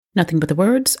Nothing But the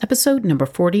Words, episode number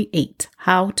 48,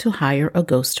 How to Hire a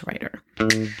Ghostwriter.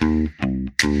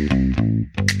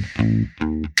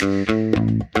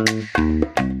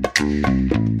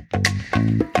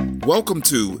 Welcome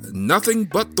to Nothing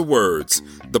But the Words,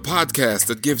 the podcast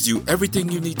that gives you everything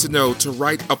you need to know to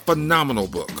write a phenomenal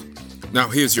book. Now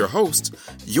here's your host,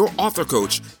 your author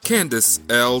coach, Candace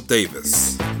L.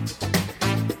 Davis.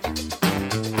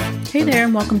 Hey there,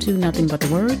 and welcome to Nothing But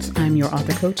the Words. I'm your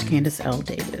author coach, Candace L.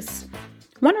 Davis.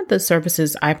 One of the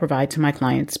services I provide to my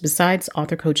clients, besides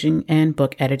author coaching and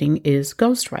book editing, is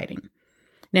ghostwriting.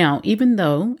 Now, even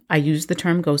though I use the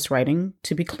term ghostwriting,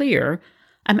 to be clear,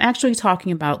 I'm actually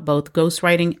talking about both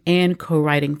ghostwriting and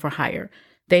co-writing for hire.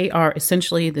 They are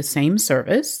essentially the same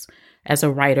service. As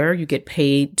a writer, you get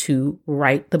paid to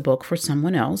write the book for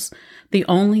someone else. The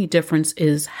only difference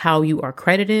is how you are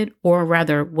credited, or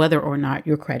rather, whether or not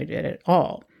you're credited at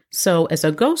all. So as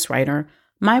a ghostwriter,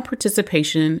 my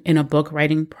participation in a book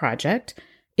writing project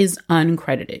is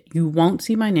uncredited. You won't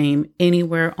see my name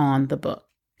anywhere on the book.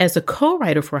 As a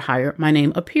co-writer for hire, my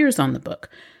name appears on the book.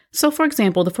 So for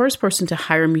example, the first person to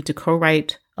hire me to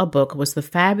co-write a book was the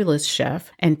fabulous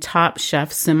chef and Top Chef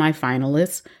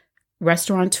semifinalist,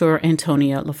 restaurateur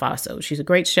Antonia Lofaso. She's a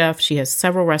great chef. She has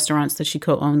several restaurants that she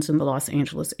co-owns in the Los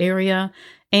Angeles area,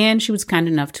 and she was kind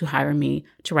enough to hire me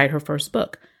to write her first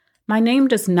book. My name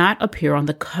does not appear on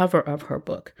the cover of her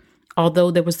book. Although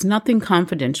there was nothing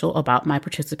confidential about my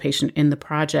participation in the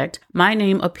project, my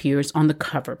name appears on the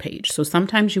cover page. So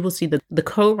sometimes you will see the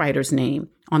co-writer's name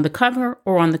on the cover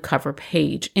or on the cover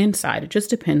page inside. It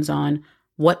just depends on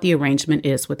what the arrangement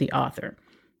is with the author.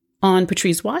 On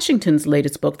Patrice Washington's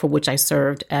latest book, for which I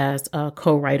served as a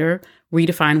co-writer,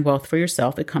 Redefine Wealth for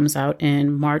Yourself, it comes out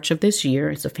in March of this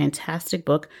year. It's a fantastic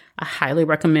book. I highly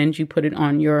recommend you put it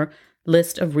on your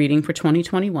list of reading for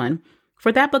 2021.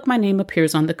 For that book, my name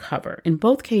appears on the cover. In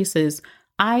both cases,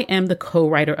 I am the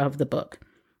co-writer of the book.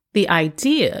 The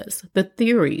ideas, the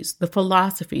theories, the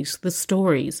philosophies, the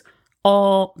stories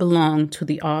all belong to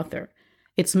the author.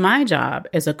 It's my job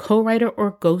as a co-writer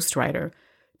or ghostwriter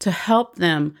to help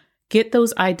them get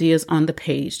those ideas on the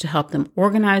page, to help them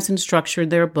organize and structure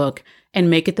their book and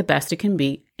make it the best it can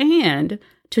be, and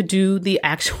to do the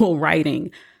actual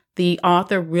writing. The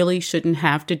author really shouldn't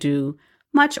have to do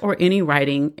much or any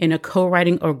writing in a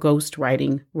co-writing or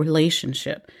ghostwriting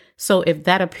relationship. So if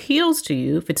that appeals to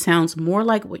you, if it sounds more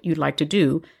like what you'd like to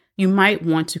do, you might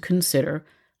want to consider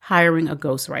hiring a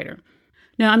ghostwriter.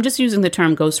 Now, I'm just using the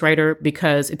term ghostwriter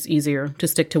because it's easier to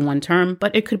stick to one term,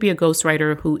 but it could be a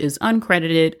ghostwriter who is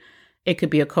uncredited. It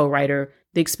could be a co-writer.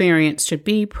 The experience should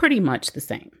be pretty much the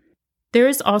same. There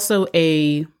is also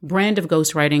a brand of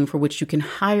ghostwriting for which you can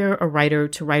hire a writer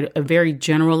to write a very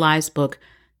generalized book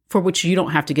for which you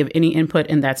don't have to give any input,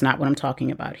 and that's not what I'm talking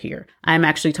about here. I'm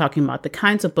actually talking about the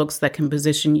kinds of books that can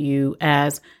position you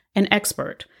as an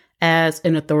expert, as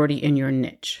an authority in your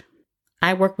niche.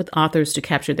 I work with authors to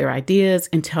capture their ideas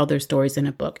and tell their stories in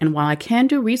a book. And while I can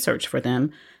do research for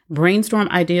them, brainstorm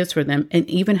ideas for them, and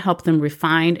even help them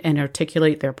refine and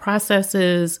articulate their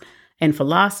processes and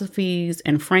philosophies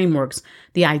and frameworks,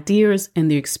 the ideas and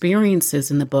the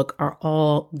experiences in the book are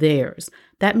all theirs.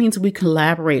 That means we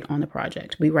collaborate on the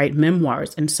project. We write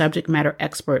memoirs and subject matter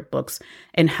expert books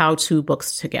and how-to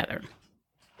books together.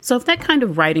 So if that kind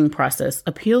of writing process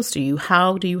appeals to you,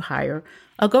 how do you hire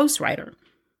a ghostwriter?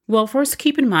 Well, first,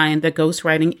 keep in mind that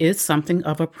ghostwriting is something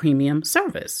of a premium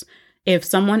service. If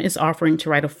someone is offering to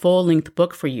write a full-length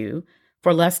book for you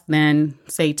for less than,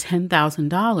 say,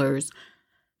 $10,000,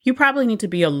 you probably need to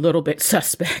be a little bit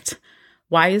suspect.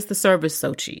 Why is the service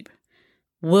so cheap?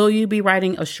 Will you be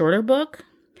writing a shorter book?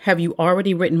 Have you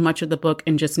already written much of the book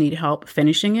and just need help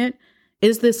finishing it?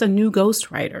 Is this a new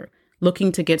ghostwriter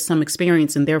looking to get some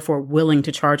experience and therefore willing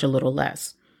to charge a little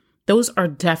less? Those are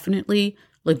definitely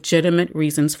legitimate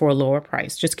reasons for a lower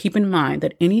price. Just keep in mind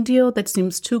that any deal that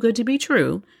seems too good to be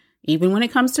true, even when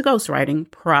it comes to ghostwriting,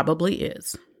 probably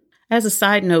is. As a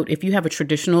side note, if you have a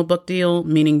traditional book deal,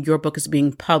 meaning your book is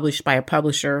being published by a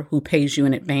publisher who pays you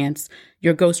in advance,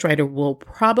 your ghostwriter will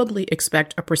probably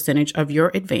expect a percentage of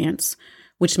your advance,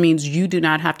 which means you do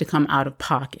not have to come out of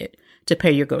pocket to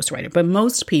pay your ghostwriter. But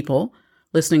most people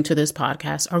listening to this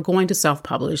podcast are going to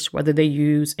self-publish, whether they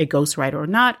use a ghostwriter or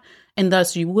not, and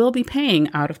thus you will be paying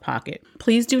out of pocket.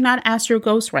 Please do not ask your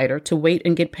ghostwriter to wait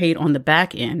and get paid on the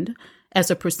back end as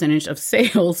a percentage of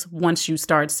sales once you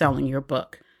start selling your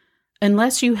book.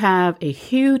 Unless you have a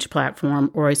huge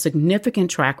platform or a significant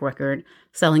track record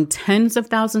selling tens of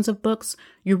thousands of books,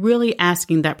 you're really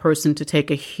asking that person to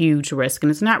take a huge risk. And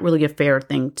it's not really a fair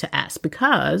thing to ask,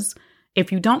 because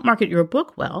if you don't market your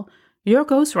book well, your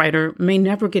ghostwriter may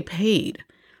never get paid.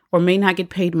 or may not get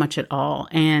paid much at all,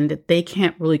 and they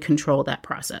can't really control that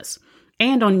process.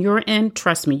 And on your end,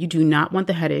 trust me, you do not want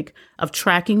the headache of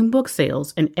tracking book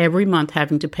sales and every month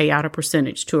having to pay out a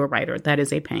percentage to a writer. That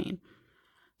is a pain.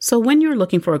 So when you're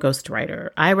looking for a ghostwriter,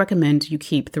 I recommend you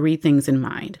keep 3 things in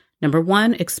mind. Number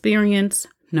 1, experience.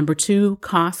 Number 2,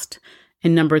 cost.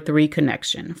 And number 3,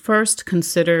 connection. First,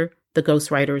 consider the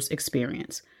ghostwriter's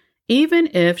experience. Even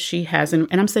if she hasn't,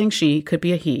 and I'm saying she, could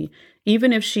be a he,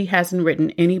 even if she hasn't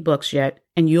written any books yet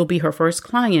and you'll be her first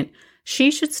client,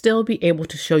 she should still be able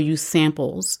to show you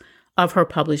samples of her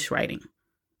published writing.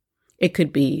 It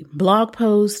could be blog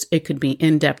posts, it could be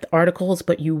in-depth articles,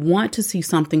 but you want to see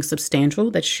something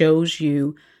substantial that shows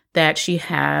you that she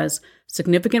has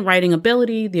significant writing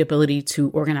ability, the ability to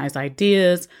organize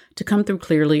ideas, to come through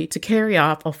clearly, to carry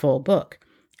off a full book.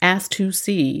 Ask to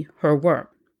see her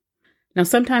work. Now,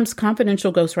 sometimes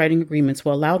confidential ghostwriting agreements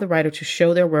will allow the writer to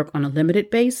show their work on a limited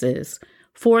basis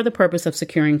for the purpose of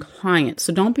securing clients.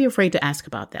 So don't be afraid to ask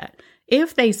about that.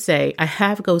 If they say, I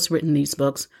have ghostwritten these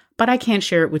books, but I can't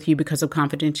share it with you because of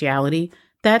confidentiality,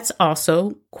 that's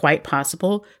also quite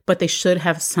possible, but they should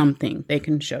have something they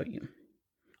can show you.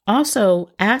 Also,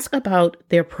 ask about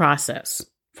their process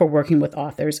for working with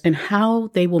authors and how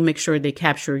they will make sure they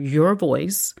capture your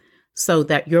voice so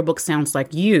that your book sounds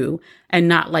like you and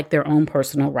not like their own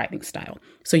personal writing style.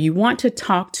 So you want to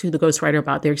talk to the ghostwriter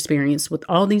about their experience with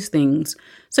all these things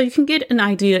so you can get an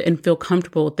idea and feel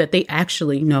comfortable that they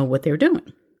actually know what they're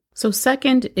doing. So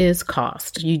second is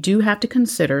cost. You do have to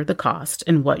consider the cost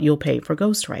and what you'll pay for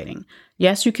ghostwriting.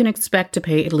 Yes, you can expect to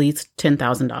pay at least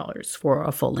 $10,000 for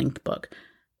a full-length book,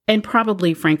 and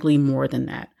probably, frankly, more than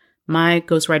that. My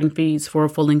ghostwriting fees for a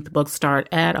full-length book start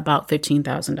at about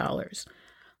 $15,000.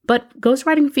 But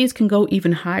ghostwriting fees can go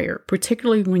even higher,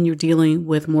 particularly when you're dealing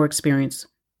with more experienced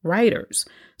writers.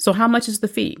 So how much is the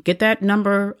fee? Get that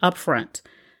number up front.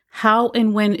 How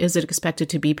and when is it expected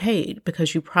to be paid?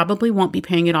 Because you probably won't be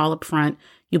paying it all up front.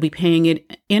 You'll be paying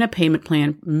it in a payment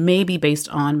plan, maybe based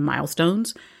on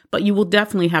milestones, but you will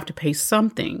definitely have to pay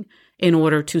something in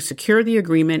order to secure the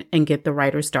agreement and get the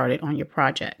writer started on your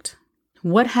project.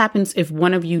 What happens if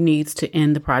one of you needs to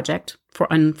end the project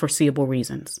for unforeseeable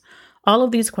reasons? All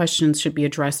of these questions should be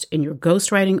addressed in your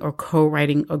ghostwriting or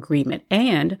co-writing agreement,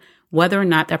 and whether or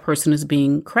not that person is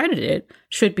being credited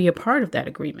should be a part of that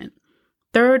agreement.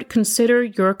 Third, consider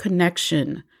your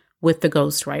connection with the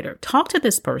ghostwriter. Talk to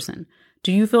this person.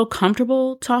 Do you feel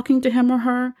comfortable talking to him or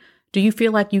her? Do you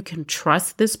feel like you can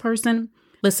trust this person?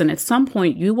 Listen, at some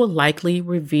point, you will likely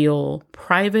reveal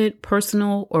private,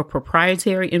 personal, or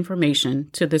proprietary information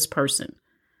to this person.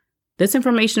 This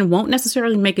information won't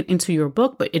necessarily make it into your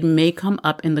book, but it may come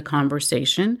up in the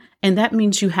conversation. And that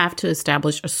means you have to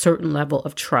establish a certain level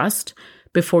of trust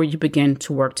before you begin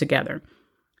to work together.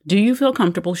 Do you feel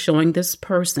comfortable showing this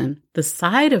person the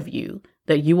side of you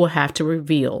that you will have to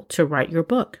reveal to write your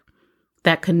book?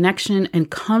 That connection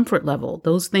and comfort level,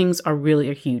 those things are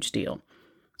really a huge deal.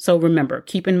 So remember,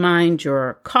 keep in mind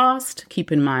your cost,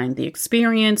 keep in mind the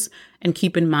experience, and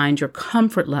keep in mind your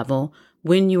comfort level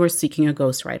when you are seeking a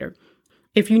ghostwriter.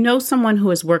 If you know someone who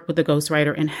has worked with a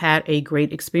ghostwriter and had a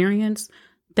great experience,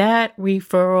 that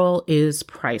referral is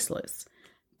priceless.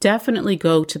 Definitely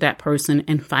go to that person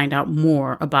and find out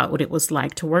more about what it was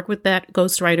like to work with that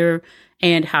ghostwriter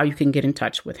and how you can get in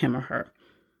touch with him or her.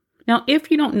 Now,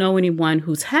 if you don't know anyone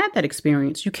who's had that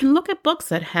experience, you can look at books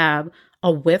that have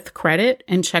a with credit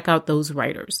and check out those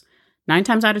writers. 9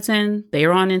 times out of 10, they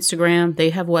are on Instagram.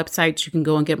 They have websites. You can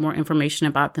go and get more information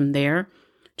about them there.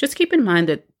 Just keep in mind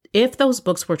that if those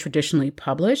books were traditionally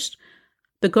published,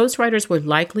 the ghostwriters were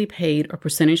likely paid a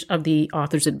percentage of the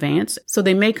author's advance, so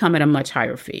they may come at a much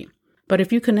higher fee. But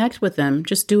if you connect with them,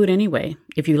 just do it anyway.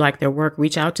 If you like their work,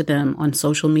 reach out to them on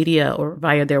social media or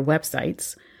via their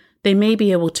websites. They may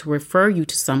be able to refer you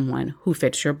to someone who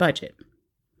fits your budget.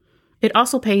 It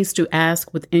also pays to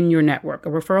ask within your network. A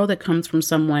referral that comes from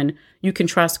someone you can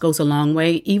trust goes a long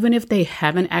way, even if they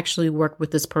haven't actually worked with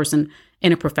this person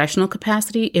in a professional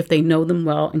capacity. If they know them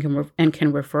well and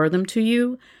can refer them to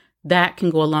you, that can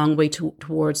go a long way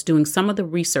towards doing some of the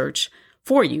research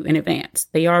for you in advance.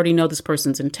 They already know this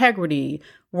person's integrity,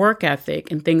 work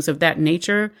ethic, and things of that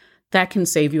nature. That can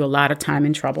save you a lot of time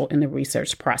and trouble in the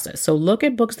research process. So look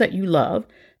at books that you love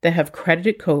that have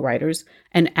credited co-writers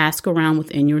and ask around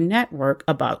within your network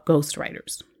about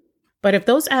ghostwriters. But if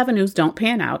those avenues don't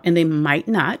pan out, and they might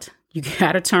not, you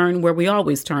got to turn where we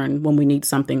always turn when we need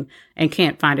something and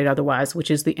can't find it otherwise,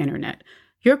 which is the internet.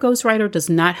 Your ghostwriter does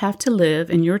not have to live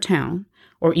in your town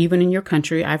or even in your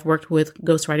country. I've worked with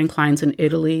ghostwriting clients in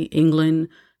Italy, England,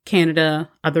 Canada,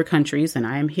 other countries, and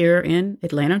I am here in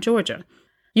Atlanta, Georgia.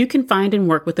 You can find and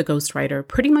work with a ghostwriter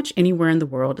pretty much anywhere in the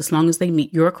world as long as they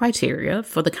meet your criteria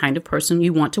for the kind of person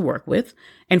you want to work with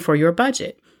and for your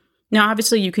budget. Now,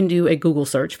 obviously, you can do a Google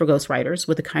search for ghostwriters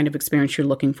with the kind of experience you're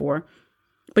looking for,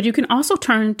 but you can also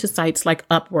turn to sites like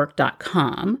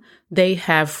Upwork.com. They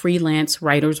have freelance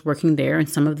writers working there, and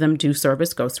some of them do serve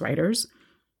as ghostwriters.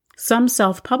 Some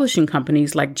self-publishing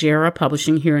companies like Jera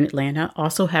Publishing here in Atlanta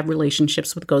also have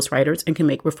relationships with ghostwriters and can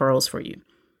make referrals for you.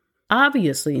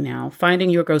 Obviously now, finding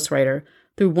your ghostwriter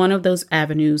through one of those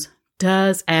avenues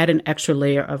does add an extra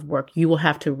layer of work. You will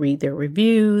have to read their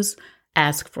reviews,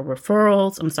 ask for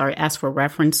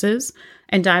references,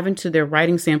 and dive into their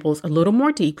writing samples a little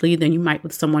more deeply than you might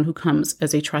with someone who comes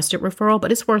as a trusted referral,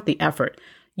 but it's worth the effort.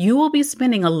 You will be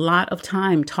spending a lot of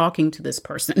time talking to this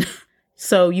person.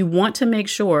 So you want to make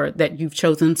sure that you've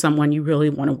chosen someone you really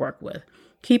want to work with.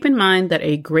 Keep in mind that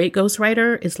a great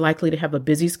ghostwriter is likely to have a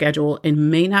busy schedule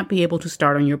and may not be able to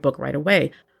start on your book right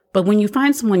away. But when you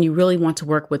find someone you really want to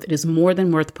work with, it is more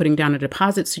than worth putting down a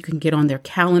deposit so you can get on their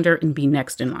calendar and be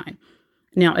next in line.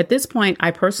 Now, at this point,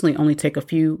 I personally only take a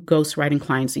few ghostwriting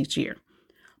clients each year.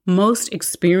 Most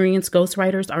experienced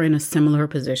ghostwriters are in a similar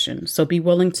position, so be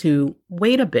willing to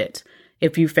wait a bit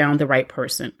if you found the right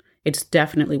person. It's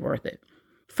definitely worth it.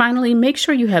 Finally, make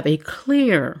sure you have a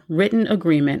clear written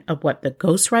agreement of what the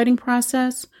ghostwriting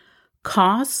process,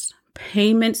 costs,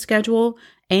 payment schedule,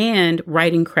 and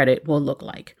writing credit will look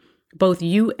like. Both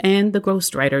you and the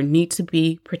ghostwriter need to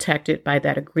be protected by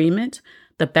that agreement.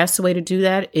 The best way to do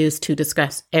that is to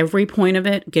discuss every point of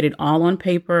it, get it all on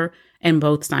paper, and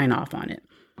both sign off on it.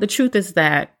 The truth is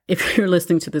that if you're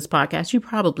listening to this podcast, you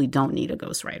probably don't need a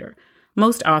ghostwriter.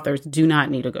 Most authors do not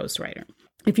need a ghostwriter.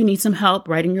 If you need some help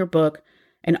writing your book,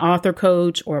 an author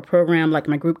coach or a program like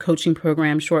my group coaching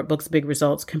program, Short Books, Big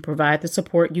Results, can provide the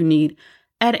support you need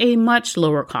at a much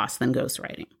lower cost than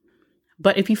ghostwriting.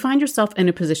 But if you find yourself in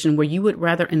a position where you would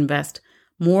rather invest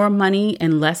more money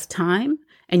and less time,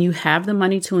 and you have the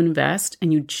money to invest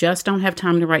and you just don't have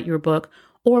time to write your book,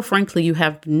 or frankly, you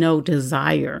have no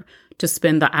desire to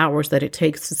spend the hours that it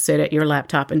takes to sit at your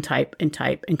laptop and type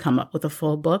and come up with a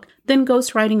full book, then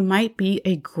ghostwriting might be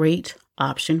a great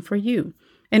option for you.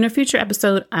 In a future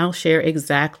episode, I'll share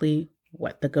exactly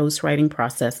what the ghostwriting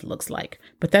process looks like.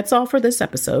 But that's all for this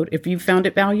episode. If you found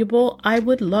it valuable, I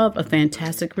would love a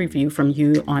fantastic review from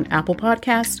you on Apple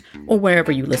Podcasts or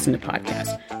wherever you listen to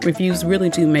podcasts. Reviews really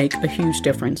do make a huge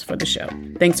difference for the show.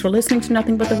 Thanks for listening to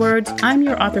Nothing But the Words. I'm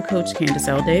your author coach, Candace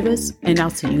L. Davis, and I'll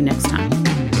see you next time.